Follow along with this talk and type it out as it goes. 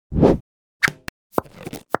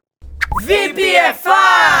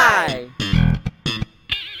VPFI!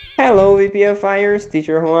 Hello VPFIers,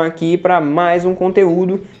 Teacher Juan aqui para mais um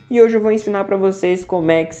conteúdo e hoje eu vou ensinar para vocês como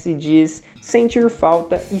é que se diz sentir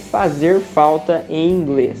falta e fazer falta em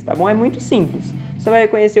inglês, tá bom? É muito simples, você vai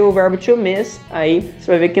conhecer o verbo to miss, aí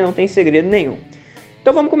você vai ver que não tem segredo nenhum.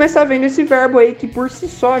 Então vamos começar vendo esse verbo aí que por si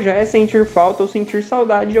só já é sentir falta ou sentir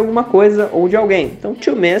saudade de alguma coisa ou de alguém. Então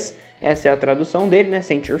to miss, essa é a tradução dele, né?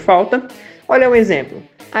 Sentir falta. Olha um exemplo.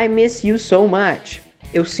 I miss you so much.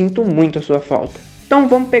 Eu sinto muito a sua falta. Então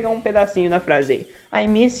vamos pegar um pedacinho da frase aí. I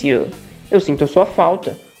miss you. Eu sinto a sua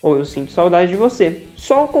falta. Ou eu sinto saudade de você.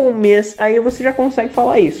 Só com o miss aí você já consegue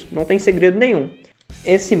falar isso. Não tem segredo nenhum.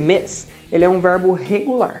 Esse miss, ele é um verbo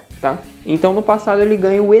regular, tá? Então no passado ele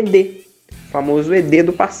ganha o ed. O famoso ed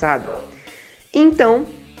do passado. Então,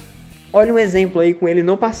 olha um exemplo aí com ele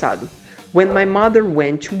no passado. When my mother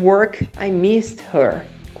went to work, I missed her.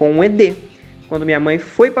 Com o ed. Quando minha mãe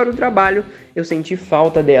foi para o trabalho, eu senti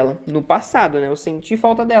falta dela. No passado, né? Eu senti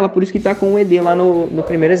falta dela, por isso que tá com o ed lá no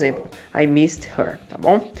primeiro exemplo. I missed her, tá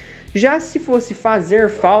bom? Já se fosse fazer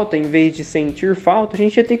falta, em vez de sentir falta, a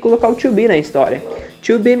gente ia ter que colocar o to be na história.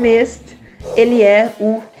 To be missed, ele é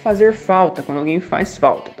o fazer falta, quando alguém faz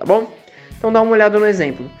falta, tá bom? Então dá uma olhada no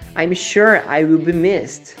exemplo. I'm sure I will be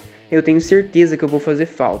missed. Eu tenho certeza que eu vou fazer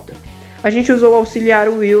falta. A gente usou o auxiliar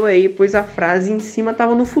will aí, pois a frase em cima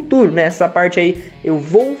estava no futuro, né? Essa parte aí, eu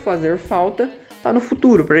vou fazer falta, tá no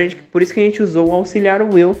futuro. Por isso que a gente usou o auxiliar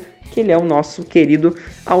will, que ele é o nosso querido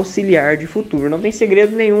auxiliar de futuro. Não tem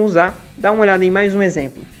segredo nenhum usar. Dá uma olhada em mais um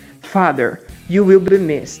exemplo. Father, you will be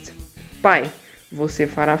missed. Pai, você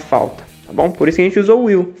fará falta, tá bom? Por isso que a gente usou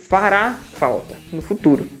will, fará falta, no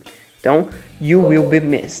futuro. Então, you will be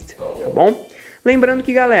missed, tá bom? Lembrando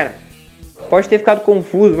que, galera, pode ter ficado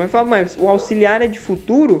confuso, mas fala, mas o auxiliar é de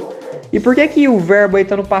futuro? E por que o verbo aí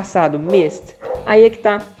tá no passado? Missed. Aí é que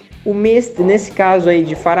tá. O missed, nesse caso aí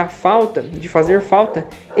de fará falta, de fazer falta,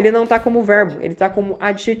 ele não tá como verbo, ele tá como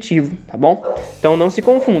adjetivo, tá bom? Então não se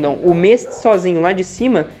confundam. O missed sozinho lá de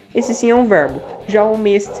cima, esse sim é um verbo. Já o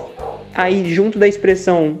missed aí junto da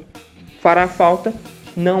expressão fará falta,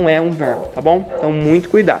 não é um verbo, tá bom? Então muito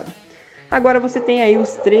cuidado. Agora você tem aí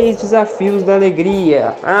os 3 desafios da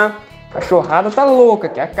alegria, tá? A cachorrada tá louca,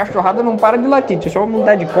 que a cachorrada não para de latir. Deixa eu só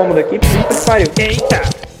mudar de cômodo aqui, puta que pariu. Eita!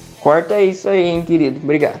 Corta isso aí, hein, querido.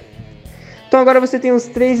 Obrigado. Então agora você tem os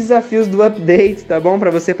 3 desafios do update, tá bom?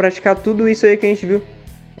 Pra você praticar tudo isso aí que a gente viu.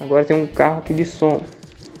 Agora tem um carro aqui de som.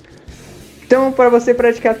 Então, para você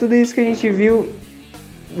praticar tudo isso que a gente viu,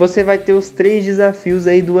 você vai ter os 3 desafios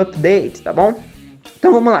aí do update, tá bom?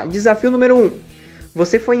 Então vamos lá. Desafio número 1.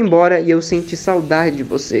 Você foi embora e eu senti saudade de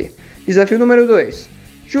você. Desafio número 2.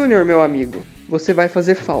 Júnior, meu amigo, você vai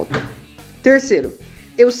fazer falta. Terceiro,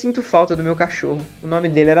 eu sinto falta do meu cachorro. O nome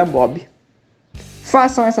dele era Bob.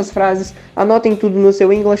 Façam essas frases, anotem tudo no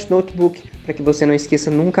seu English Notebook, para que você não esqueça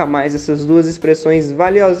nunca mais essas 2 expressões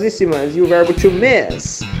valiosíssimas e o verbo to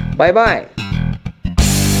miss. Bye bye!